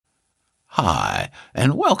Hi,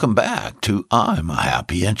 and welcome back to I'm a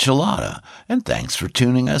Happy Enchilada, and thanks for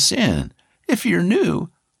tuning us in. If you're new,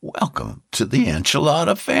 welcome to the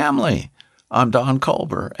Enchilada family. I'm Don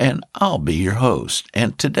Culver, and I'll be your host,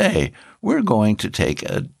 and today we're going to take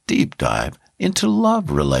a deep dive into love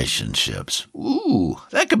relationships. Ooh,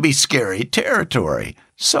 that could be scary territory.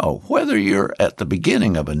 So, whether you're at the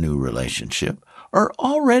beginning of a new relationship, or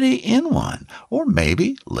already in one, or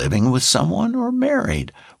maybe living with someone or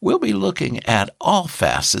married, we'll be looking at all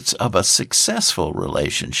facets of a successful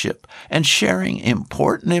relationship and sharing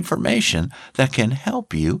important information that can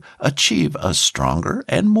help you achieve a stronger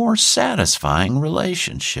and more satisfying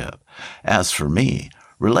relationship. As for me,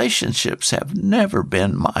 relationships have never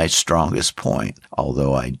been my strongest point,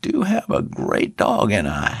 although I do have a great dog and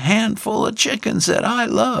a handful of chickens that I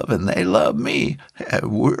love and they love me.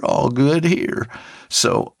 We're all good here.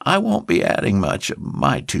 So I won't be adding much of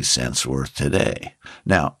my 2 cents worth today.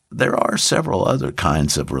 Now, there are several other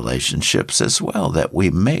kinds of relationships as well that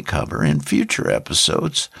we may cover in future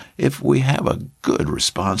episodes if we have a good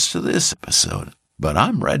response to this episode. But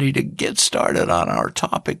I'm ready to get started on our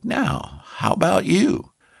topic now. How about you?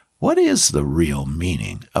 What is the real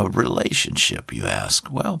meaning of relationship, you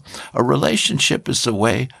ask? Well, a relationship is the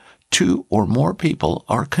way two or more people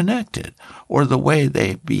are connected, or the way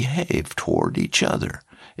they behave toward each other.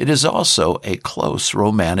 It is also a close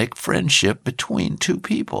romantic friendship between two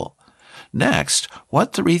people. Next,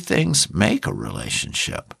 what 3 things make a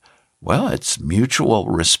relationship? Well, it's mutual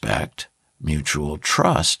respect, mutual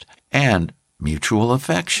trust, and mutual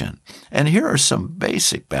affection. And here are some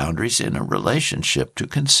basic boundaries in a relationship to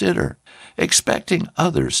consider. Expecting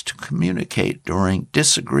others to communicate during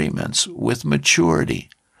disagreements with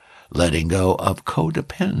maturity. Letting go of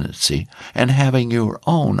codependency and having your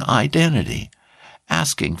own identity.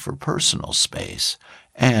 Asking for personal space.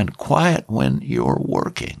 And quiet when you're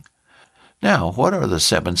working. Now, what are the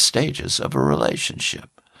 7 stages of a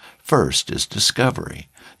relationship? First is discovery.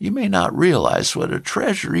 You may not realize what a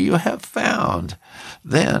treasure you have found.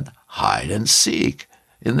 Then, hide and seek.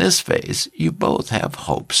 In this phase, you both have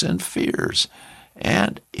hopes and fears.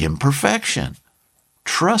 And imperfection.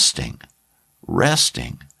 Trusting.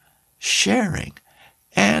 Resting. Sharing.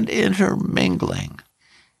 And intermingling.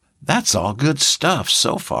 That's all good stuff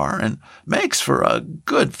so far and makes for a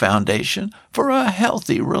good foundation for a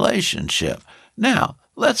healthy relationship. Now,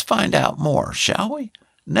 let's find out more, shall we?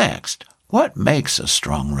 Next, what makes a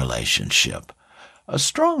strong relationship? A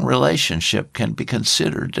strong relationship can be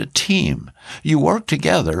considered a team. You work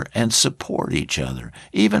together and support each other,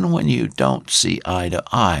 even when you don't see eye to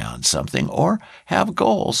eye on something or have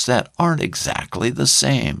goals that aren't exactly the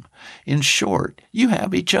same. In short, you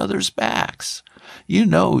have each other's backs. You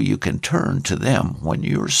know you can turn to them when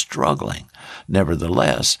you're struggling.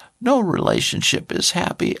 Nevertheless, no relationship is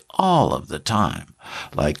happy all of the time.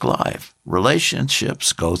 Like life,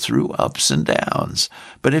 relationships go through ups and downs.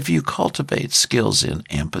 But if you cultivate skills in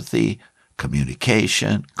empathy,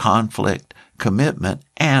 communication, conflict, commitment,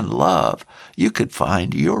 and love, you could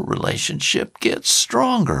find your relationship gets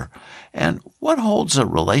stronger. And what holds a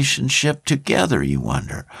relationship together, you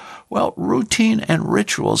wonder? Well, routine and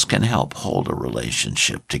rituals can help hold a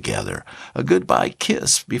relationship together. A goodbye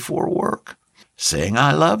kiss before work. Saying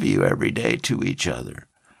I love you every day to each other.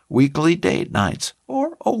 Weekly date nights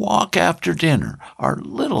or a walk after dinner are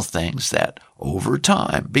little things that, over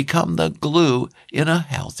time, become the glue in a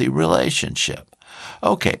healthy relationship.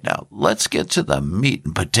 Okay, now let's get to the meat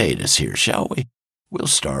and potatoes here, shall we? We'll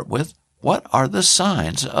start with, what are the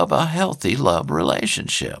signs of a healthy love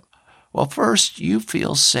relationship? Well, first, you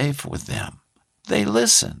feel safe with them. They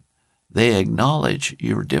listen. They acknowledge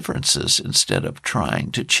your differences instead of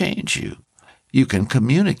trying to change you. You can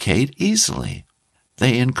communicate easily.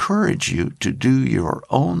 They encourage you to do your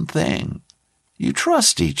own thing. You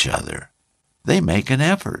trust each other. They make an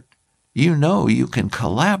effort. You know you can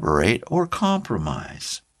collaborate or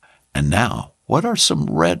compromise. And now, what are some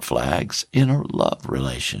red flags in a love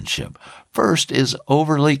relationship? First is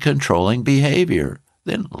overly controlling behavior,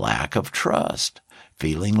 then lack of trust,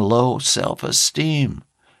 feeling low self-esteem,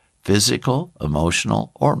 physical,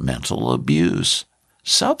 emotional, or mental abuse,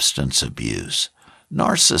 substance abuse,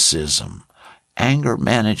 narcissism, anger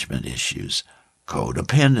management issues,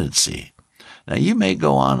 codependency. Now, you may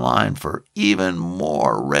go online for even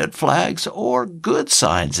more red flags or good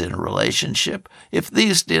signs in a relationship if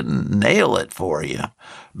these didn't nail it for you.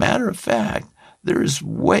 Matter of fact, there's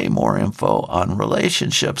way more info on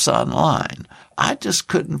relationships online. I just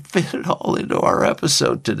couldn't fit it all into our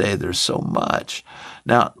episode today. There's so much.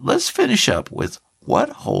 Now, let's finish up with what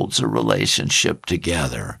holds a relationship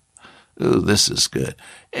together. Ooh, this is good.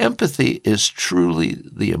 Empathy is truly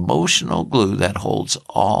the emotional glue that holds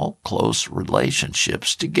all close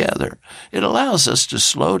relationships together. It allows us to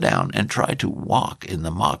slow down and try to walk in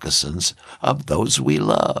the moccasins of those we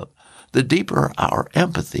love. The deeper our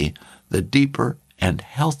empathy, the deeper and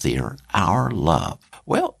healthier our love.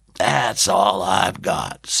 Well, that's all I've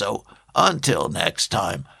got. So until next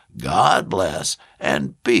time, God bless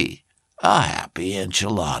and be a happy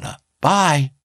enchilada. Bye.